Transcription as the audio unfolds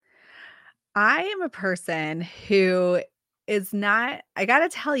I am a person who is not I gotta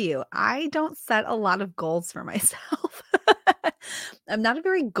tell you, I don't set a lot of goals for myself. I'm not a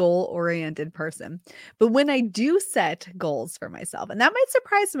very goal-oriented person, but when I do set goals for myself, and that might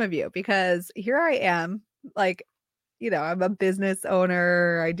surprise some of you because here I am, like, I'm a business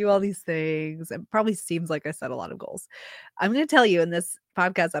owner, I do all these things, it probably seems like I set a lot of goals. I'm gonna tell you in this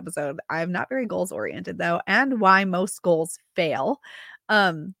podcast episode, I'm not very goals-oriented though, and why most goals fail.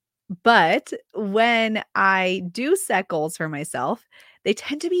 Um, but when I do set goals for myself, they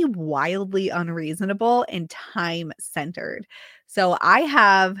tend to be wildly unreasonable and time-centered. So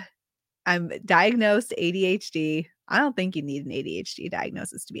I'm diagnosed ADHD. I don't think you need an ADHD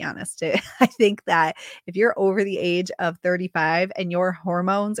diagnosis, to be honest. I think that if you're over the age of 35 and your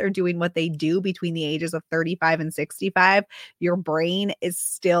hormones are doing what they do between the ages of 35 and 65, your brain is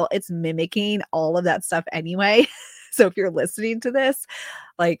still, it's mimicking all of that stuff anyway. So if you're listening to this,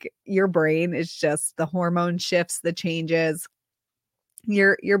 like your brain is just the hormone shifts, the changes,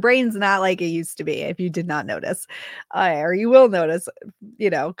 your brain's not like it used to be if you did not notice, or you will notice,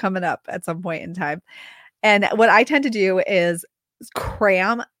 coming up at some point in time. And what I tend to do is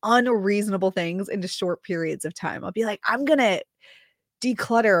cram unreasonable things into short periods of time. I'll be like, I'm gonna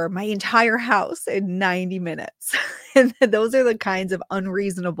declutter my entire house in 90 minutes. And those are the kinds of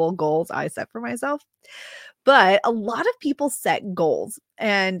unreasonable goals I set for myself. But a lot of people set goals,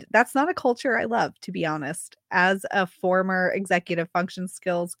 and that's not a culture I love, to be honest. As a former executive function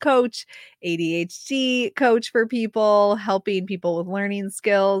skills coach, ADHD coach for people, helping people with learning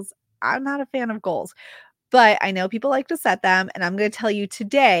skills, I'm not a fan of goals, but I know people like to set them. And I'm going to tell you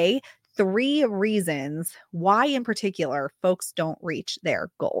today 3 reasons why, in particular, folks don't reach their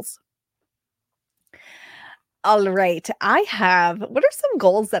goals. All right. What are some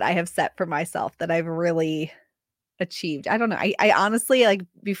goals that I have set for myself that I've really achieved? I don't know. I honestly, like,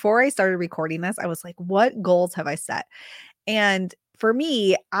 before I started recording this, I was like, what goals have I set? And for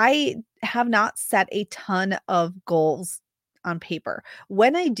me, I have not set a ton of goals on paper.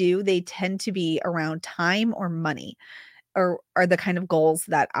 When I do, they tend to be around time or money, or are the kind of goals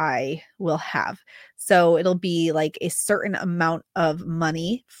that I will have. So it'll be like a certain amount of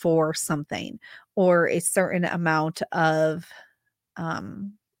money for something, or a certain amount of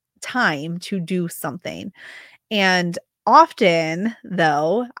um, time to do something. And often,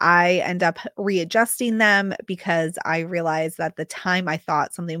 though, I end up readjusting them because I realize that the time I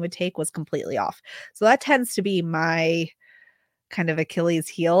thought something would take was completely off. So that tends to be my kind of Achilles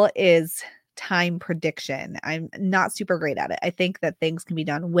heel, is time prediction. I'm not super great at it. I think that things can be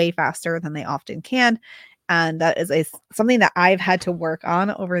done way faster than they often can. And that is something that I've had to work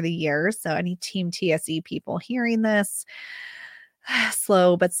on over the years. So any Team TSE people hearing this,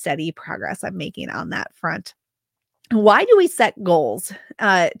 slow but steady progress I'm making on that front. Why do we set goals?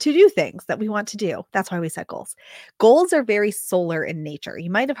 To do things that we want to do. That's why we set goals. Goals are very solar in nature.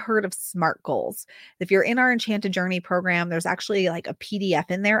 You might have heard of SMART goals. If you're in our Enchanted Journey program, there's actually like a PDF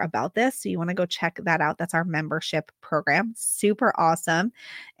in there about this. So you want to go check that out. That's our membership program. Super awesome.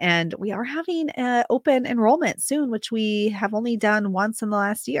 And we are having open enrollment soon, which we have only done once in the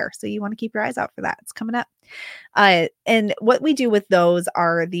last year. So you want to keep your eyes out for that. It's coming up. And what we do with those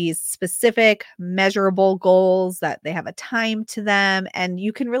are these specific measurable goals that they have a time to them. And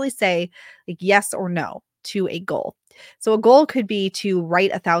you can really say like yes or no to a goal. So a goal could be to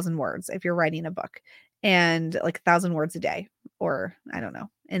write 1,000 words if you're writing a book, and like 1,000 words a day, or I don't know,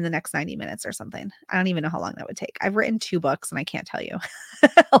 in the next 90 minutes or something. I don't even know how long that would take. I've written 2 books and I can't tell you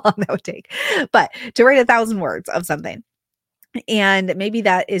how long that would take, but to write 1,000 words of something. And maybe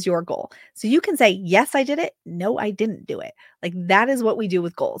that is your goal. So you can say, yes, I did it. No, I didn't do it. Like that is what we do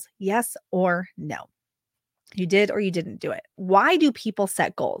with goals. Yes or no. You did or you didn't do it. Why do people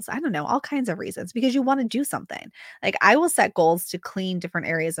set goals? I don't know, all kinds of reasons. Because you want to do something. Like I will set goals to clean different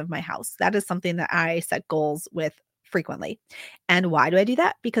areas of my house. That is something that I set goals with frequently. And why do I do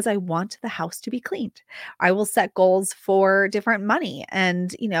that? Because I want the house to be cleaned. I will set goals for different money.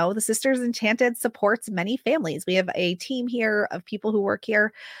 And, the Sisters Enchanted supports many families. We have a team here of people who work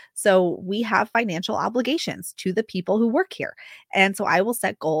here. So we have financial obligations to the people who work here. And so I will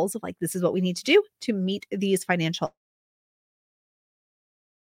set goals of like, this is what we need to do to meet these financial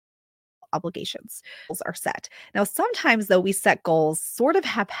obligations. Goals are set. Now, sometimes though, we set goals sort of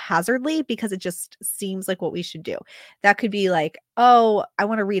haphazardly because it just seems like what we should do. That could be like, oh, I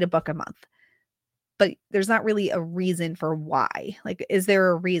want to read a book a month, but there's not really a reason for why. Like, is there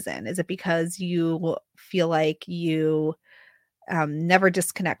a reason? Is it because you feel like you never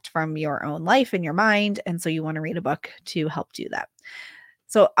disconnect from your own life and your mind, and so you want to read a book to help do that?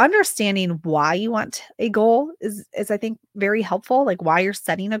 So understanding why you want a goal is I think very helpful, like why you're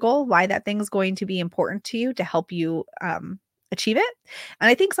setting a goal, why that thing's going to be important to you to help you achieve it. And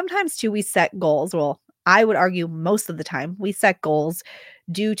I think sometimes too we set goals. Well, I would argue most of the time we set goals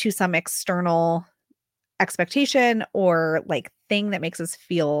due to some external expectation or like thing that makes us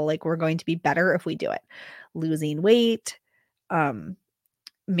feel like we're going to be better if we do it. Losing weight, um,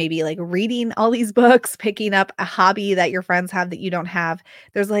 maybe like reading all these books, picking up a hobby that your friends have that you don't have.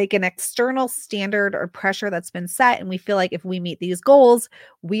 There's like an external standard or pressure that's been set. And we feel like if we meet these goals,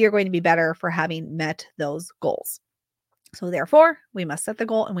 we are going to be better for having met those goals. So therefore, we must set the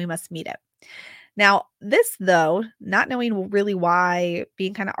goal and we must meet it. Now, this though, not knowing really why,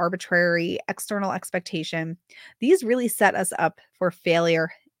 being kind of arbitrary, external expectation, these really set us up for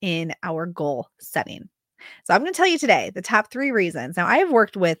failure in our goal setting. So I'm going to tell you today the top 3 reasons. Now, I have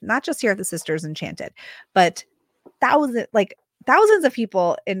worked with not just here at the Sisters Enchanted, but thousands of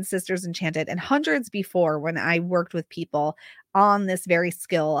people in Sisters Enchanted and hundreds before when I worked with people on this very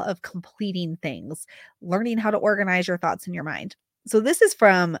skill of completing things, learning how to organize your thoughts in your mind. So this is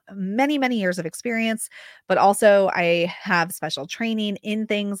from many, many years of experience, but also I have special training in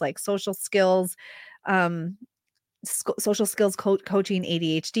things like social skills, um, social skills coaching,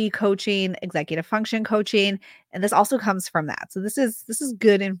 ADHD coaching, executive function coaching, and this also comes from that. So this is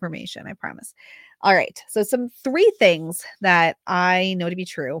good information, I promise. All right. So some 3 things that I know to be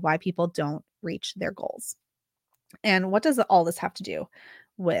true why people don't reach their goals. And what does all this have to do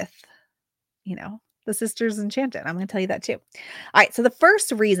with, the Sisters Enchanted? I'm going to tell you that too. All right. So the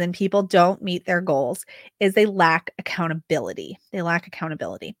first reason people don't meet their goals is they lack accountability. They lack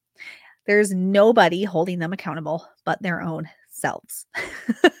accountability. There's nobody holding them accountable but their own selves.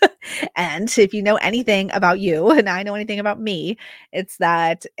 And if you know anything about you, and I know anything about me, it's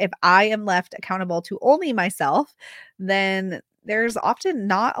that if I am left accountable to only myself, then there's often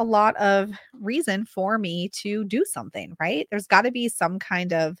not a lot of reason for me to do something, right? There's got to be some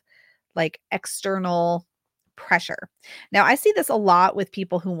kind of like external pressure. Now, I see this a lot with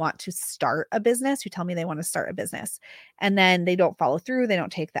people who want to start a business, who tell me they want to start a business, and then they don't follow through, they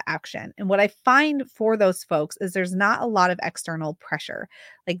don't take the action. And what I find for those folks is there's not a lot of external pressure.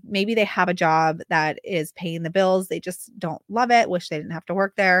 Like maybe they have a job that is paying the bills, they just don't love it, wish they didn't have to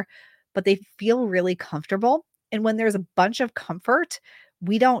work there, but they feel really comfortable. And when there's a bunch of comfort,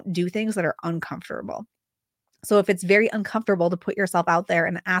 we don't do things that are uncomfortable. So if it's very uncomfortable to put yourself out there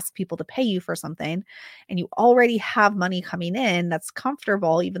and ask people to pay you for something, and you already have money coming in that's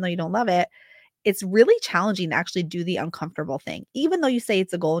comfortable, even though you don't love it, it's really challenging to actually do the uncomfortable thing, even though you say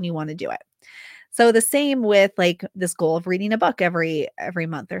it's a goal and you want to do it. So the same with like this goal of reading a book every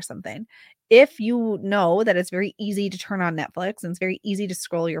month or something. If you know that it's very easy to turn on Netflix and it's very easy to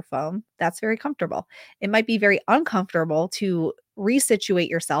scroll your phone, that's very comfortable. It might be very uncomfortable to resituate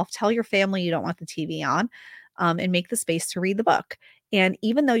yourself, tell your family you don't want the TV on, and make the space to read the book. And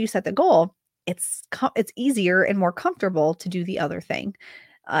even though you set the goal, it's easier and more comfortable to do the other thing,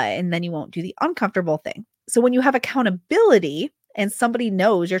 and then you won't do the uncomfortable thing. So when you have accountability and somebody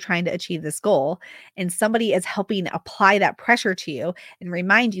knows you're trying to achieve this goal and somebody is helping apply that pressure to you and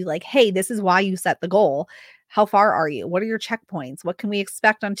remind you like, hey, this is why you set the goal. How far are you? What are your checkpoints? What can we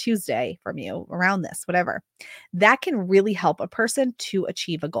expect on Tuesday from you around this, whatever? That can really help a person to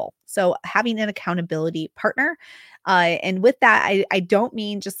achieve a goal. So having an accountability partner, and with that, I don't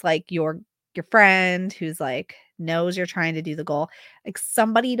mean just like your friend who's like knows you're trying to do the goal, like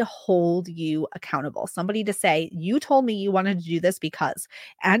somebody to hold you accountable, somebody to say, you told me you wanted to do this because,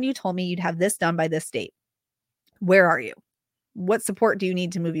 and you told me you'd have this done by this date. Where are you? What support do you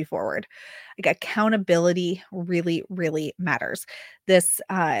need to move you forward? Like accountability really, really matters. This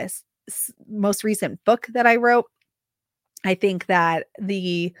most recent book that I wrote, I think that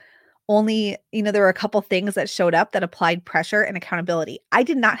there were a couple things that showed up that applied pressure and accountability. I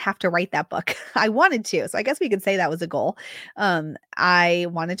did not have to write that book. I wanted to. So I guess we could say that was a goal. I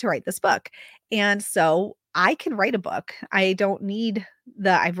wanted to write this book. And so I can write a book. I don't need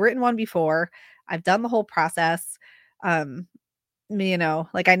I've written one before. I've done the whole process. Um,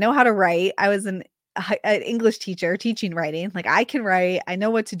 like I know how to write. I was an English teacher teaching writing. Like I can write, I know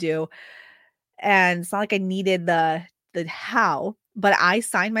what to do. And it's not like I needed the how, but I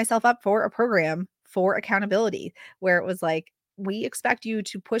signed myself up for a program for accountability where it was like, we expect you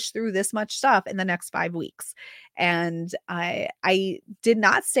to push through this much stuff in the next 5 weeks. And I did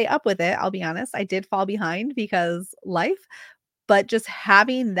not stay up with it, I'll be honest. I did fall behind because life, but just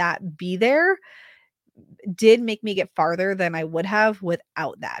having that be there did make me get farther than I would have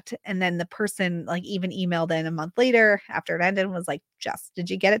without that. And then the person like even emailed in a month later after it ended and was like, "Jess, did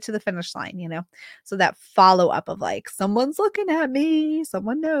you get it to the finish line?" So that follow up of like, someone's looking at me,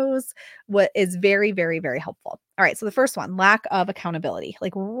 someone knows, what is very, very, very helpful. All right. So the first one, lack of accountability,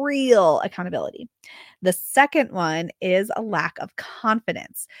 like real accountability. The second one is a lack of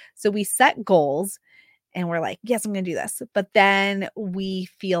confidence. So we set goals and we're like, yes, I'm going to do this. But then we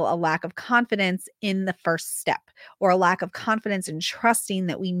feel a lack of confidence in the first step, or a lack of confidence in trusting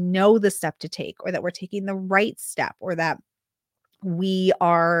that we know the step to take, or that we're taking the right step, or that we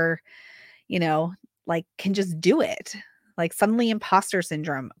are, you know, like can just do it. Like suddenly imposter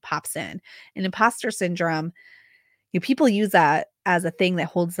syndrome pops in. And imposter syndrome, people use that as a thing that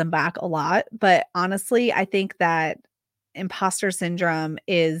holds them back a lot. But honestly, I think that imposter syndrome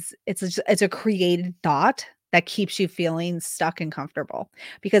it's a created thought that keeps you feeling stuck and comfortable.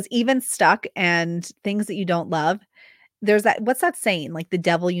 Because even stuck and things that you don't love, there's that, what's that saying? Like the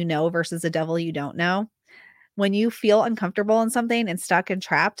devil you know versus the devil you don't know. When you feel uncomfortable in something and stuck and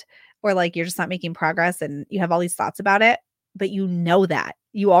trapped, or like you're just not making progress and you have all these thoughts about it, but you know that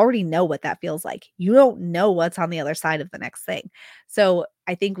you already know what that feels like. You don't know what's on the other side of the next thing. So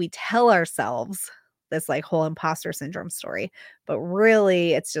I think we tell ourselves this like whole imposter syndrome story, but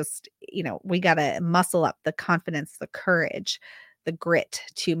really it's just, we got to muscle up the confidence, the courage, the grit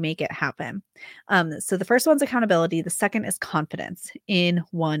to make it happen. So the first one's accountability. The second is confidence in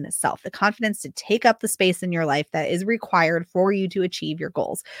oneself, the confidence to take up the space in your life that is required for you to achieve your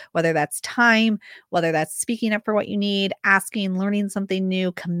goals, whether that's time, whether that's speaking up for what you need, asking, learning something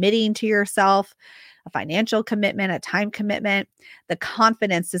new, committing to yourself, a financial commitment, a time commitment. The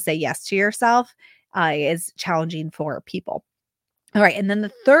confidence to say yes to yourself is challenging for people. All right. And then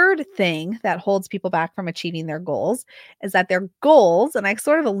the third thing that holds people back from achieving their goals is that their goals, and I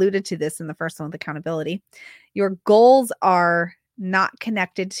sort of alluded to this in the first one with accountability, your goals are not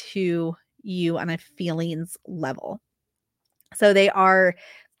connected to you on a feelings level. So they are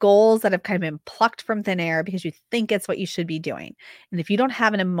goals that have kind of been plucked from thin air because you think it's what you should be doing. And if you don't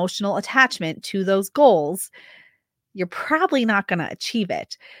have an emotional attachment to those goals, you're probably not going to achieve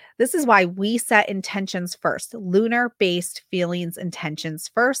it. This is why we set intentions first, lunar based feelings,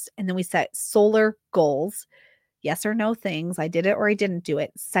 intentions first. And then we set solar goals, yes or no things. I did it or I didn't do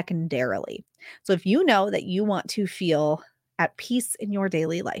it secondarily. So if you know that you want to feel at peace in your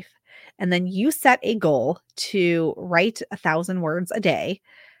daily life, and then you set a goal to write 1,000 words a day,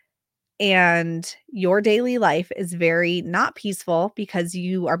 and your daily life is very not peaceful because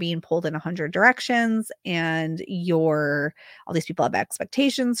you are being pulled in 100 directions, and all these people have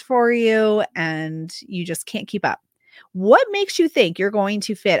expectations for you and you just can't keep up. What makes you think you're going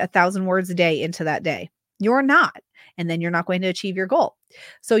to fit 1,000 words a day into that day? You're not. And then you're not going to achieve your goal.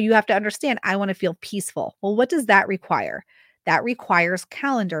 So you have to understand, I want to feel peaceful. Well, what does that require? That requires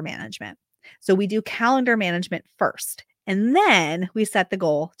calendar management. So we do calendar management first. And then we set the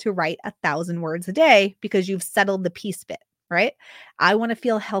goal to write 1,000 words a day because you've settled the peace bit, right? I want to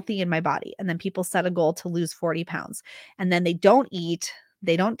feel healthy in my body. And then people set a goal to lose 40 pounds. And then they don't eat,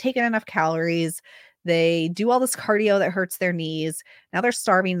 they don't take in enough calories, they do all this cardio that hurts their knees. Now they're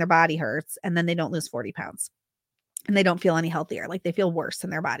starving, their body hurts, and then they don't lose 40 pounds. And they don't feel any healthier, like they feel worse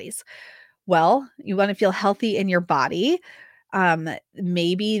in their bodies. Well, you want to feel healthy in your body.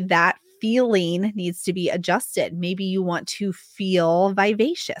 Maybe that feeling needs to be adjusted. Maybe you want to feel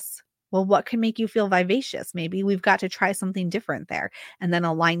vivacious. Well, what can make you feel vivacious? Maybe we've got to try something different there, and then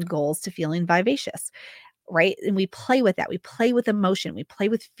align goals to feeling vivacious, right? And we play with that. We play with emotion. We play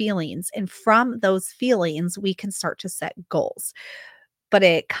with feelings. And from those feelings, we can start to set goals. But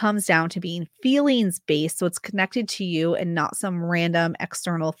it comes down to being feelings based. So it's connected to you and not some random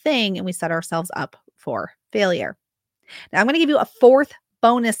external thing. And we set ourselves up for failure. Now, I'm going to give you a fourth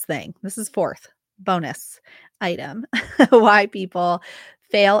bonus thing. This is fourth bonus item why people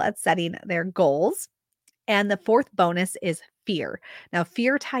fail at setting their goals. And the fourth bonus is fear. Now,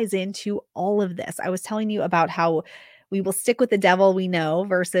 fear ties into all of this. I was telling you about how we will stick with the devil we know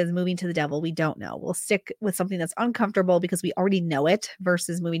versus moving to the devil we don't know. We'll stick with something that's uncomfortable because we already know it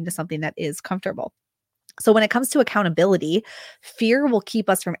versus moving to something that is comfortable. So when it comes to accountability, fear will keep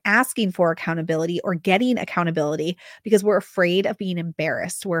us from asking for accountability or getting accountability because we're afraid of being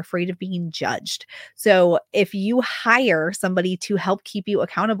embarrassed. We're afraid of being judged. So if you hire somebody to help keep you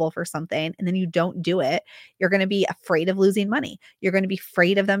accountable for something and then you don't do it, you're going to be afraid of losing money. You're going to be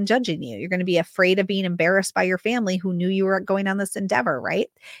afraid of them judging you. You're going to be afraid of being embarrassed by your family who knew you were going on this endeavor, right?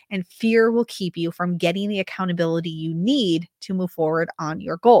 And fear will keep you from getting the accountability you need to move forward on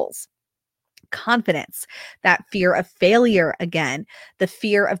your goals. confidence, that fear of failure again, the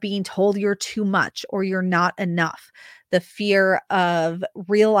fear of being told you're too much or you're not enough, the fear of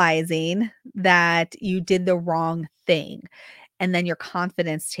realizing that you did the wrong thing. And then your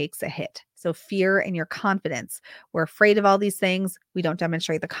confidence takes a hit. So, fear and your confidence. We're afraid of all these things. We don't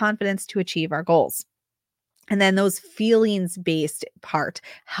demonstrate the confidence to achieve our goals. And then those feelings based part,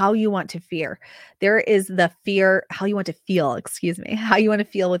 how you want to fear. There is the fear, how you want to feel, excuse me, how you want to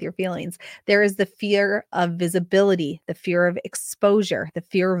feel with your feelings. There is the fear of visibility, the fear of exposure, the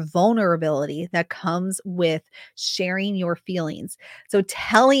fear of vulnerability that comes with sharing your feelings. So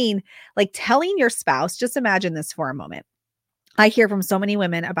telling your spouse, just imagine this for a moment. I hear from so many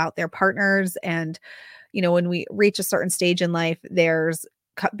women about their partners and when we reach a certain stage in life,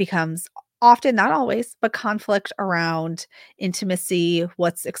 becomes often, not always, but conflict around intimacy,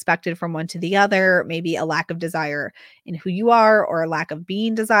 what's expected from one to the other, maybe a lack of desire in who you are or a lack of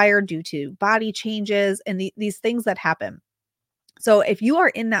being desired due to body changes and these things that happen. So if you are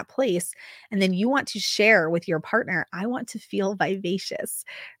in that place and then you want to share with your partner, I want to feel vivacious,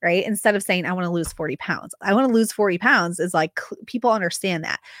 right? Instead of saying, I want to lose 40 pounds. I want to lose 40 pounds is like people understand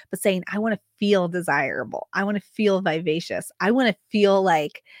that. But saying, I want to feel desirable. I want to feel vivacious. I want to feel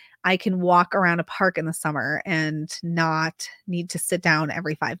like I can walk around a park in the summer and not need to sit down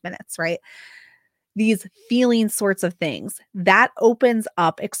every 5 minutes, right? These feeling sorts of things that opens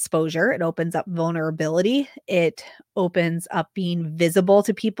up exposure. It opens up vulnerability. It opens up being visible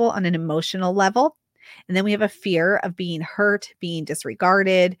to people on an emotional level. And then we have a fear of being hurt, being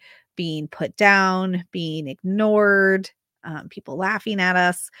disregarded, being put down, being ignored, people laughing at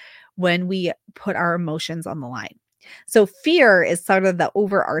us when we put our emotions on the line. So fear is sort of the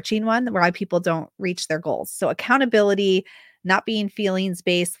overarching one why people don't reach their goals. So accountability, not being feelings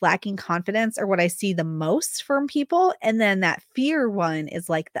based, lacking confidence are what I see the most from people. And then that fear one is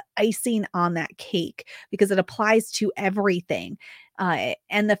like the icing on that cake because it applies to everything.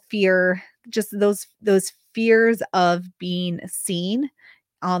 And the fear, just those fears of being seen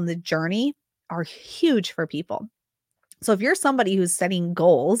on the journey are huge for people. So if you're somebody who's setting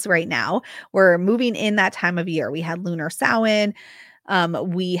goals right now, we're moving in that time of year. We had Lunar Samhain.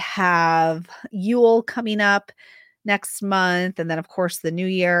 We have Yule coming up next month. And then, of course, the new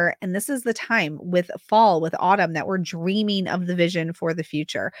year. And this is the time with fall, with autumn, that we're dreaming of the vision for the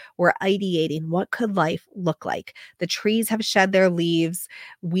future. We're ideating what could life look like. The trees have shed their leaves.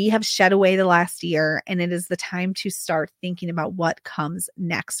 We have shed away the last year. And it is the time to start thinking about what comes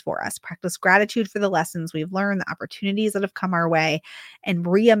next for us. Practice gratitude for the lessons we've learned, the opportunities that have come our way, and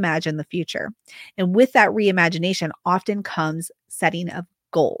reimagine the future. And with that reimagination often comes setting of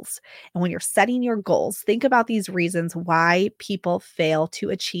goals. And when you're setting your goals, think about these reasons why people fail to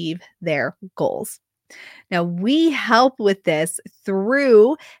achieve their goals. Now, we help with this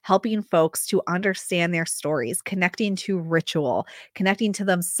through helping folks to understand their stories, connecting to ritual, connecting to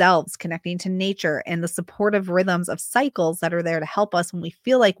themselves, connecting to nature, and the supportive rhythms of cycles that are there to help us when we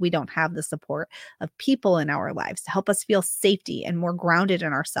feel like we don't have the support of people in our lives, to help us feel safety and more grounded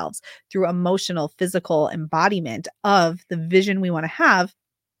in ourselves through emotional, physical embodiment of the vision we want to have,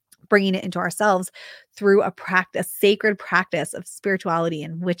 bringing it into ourselves through a sacred practice of spirituality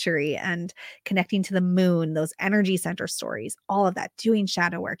and witchery and connecting to the moon, those energy center stories, all of that, doing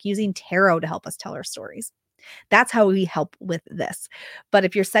shadow work, using tarot to help us tell our stories. That's how we help with this. But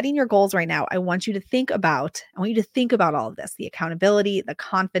if you're setting your goals right now, I want you to think about all of this, the accountability, the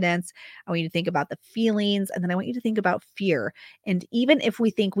confidence. I want you to think about the feelings, and then I want you to think about fear. And even if we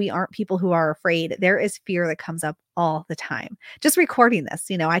think we aren't people who are afraid, there is fear that comes up all the time. Just recording this,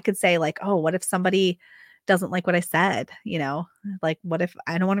 I could say like, oh, what if somebody doesn't like what I said, like what if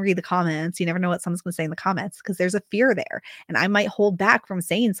I don't want to read the comments? You never know what someone's going to say in the comments because there's a fear there. And I might hold back from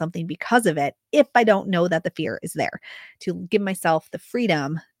saying something because of it if I don't know that the fear is there, to give myself the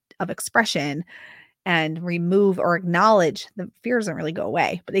freedom of expression and remove or acknowledge the fear doesn't really go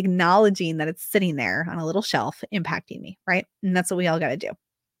away, but acknowledging that it's sitting there on a little shelf impacting me, right? And that's what we all got to do.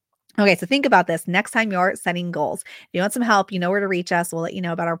 Okay, so think about this next time you're setting goals. If you want some help, you know where to reach us. We'll let you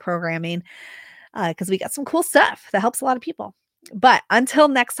know about our programming because we got some cool stuff that helps a lot of people. But until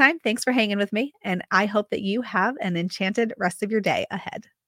next time, thanks for hanging with me. And I hope that you have an enchanted rest of your day ahead.